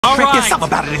Shrek, there's something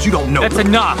about it that you don't know. That's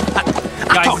enough.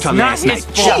 I talked to her last night.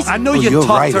 Jeez, I know you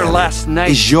talked to her last night.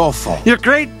 It's your fault. You're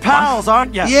great pals,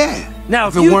 aren't you? Yeah. Now,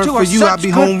 if it weren't for you, I'd be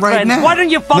home right now. Why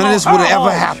don't you follow None of this would have ever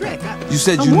happened. You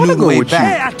said you knew way back.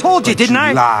 Hey, I told you, didn't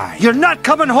I? Lied. You're not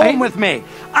coming home with me.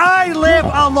 I live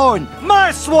alone.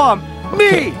 My swamp.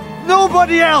 Me.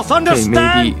 Nobody else.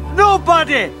 Understand?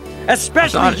 Nobody.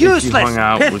 Especially useless,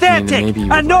 pathetic,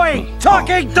 annoying,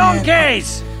 talking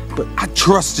donkeys. But I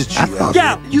trusted you, Elliot.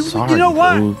 Yeah, you know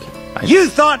what? You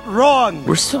thought wrong.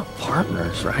 We're still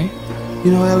partners, right?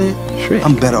 You know, Elliot, Shrek.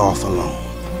 I'm better off alone.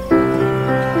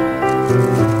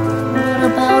 What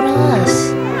about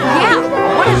us? Yeah,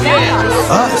 what about us?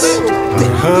 Us?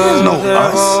 There's no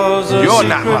us. You're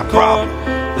not my problem.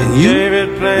 And you,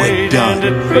 we're done.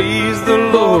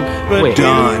 Boog, wait.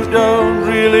 Done. You don't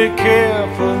really care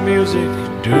for music,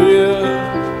 do you?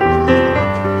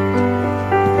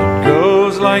 It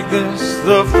goes like this: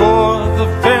 the fourth, the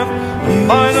fifth, the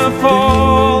minor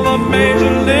fall, the major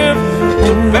lift,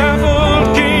 the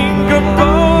baffled king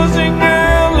composing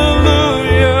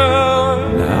hallelujah.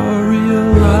 Now I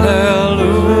realize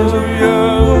hallelujah,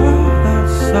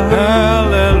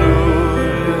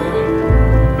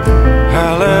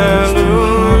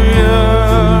 hallelujah,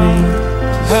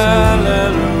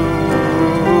 hallelujah.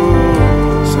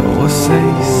 So I say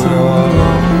so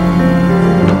long.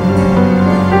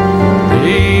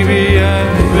 Baby,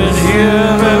 I've been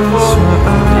here before.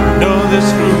 Know this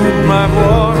room, I've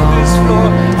walked this floor.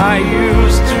 I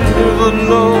used to live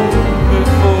alone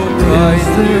before I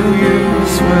knew you.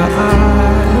 Where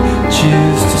I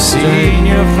choose to seen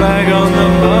your flag on the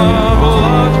marble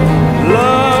arch.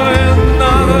 Love is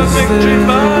not a victory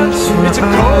march. It's a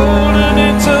cold and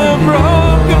it's a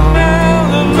broken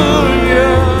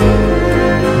hallelujah.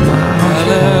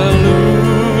 Hallelujah.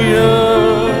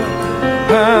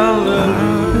 Hallelujah.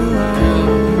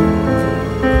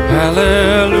 Hallelujah.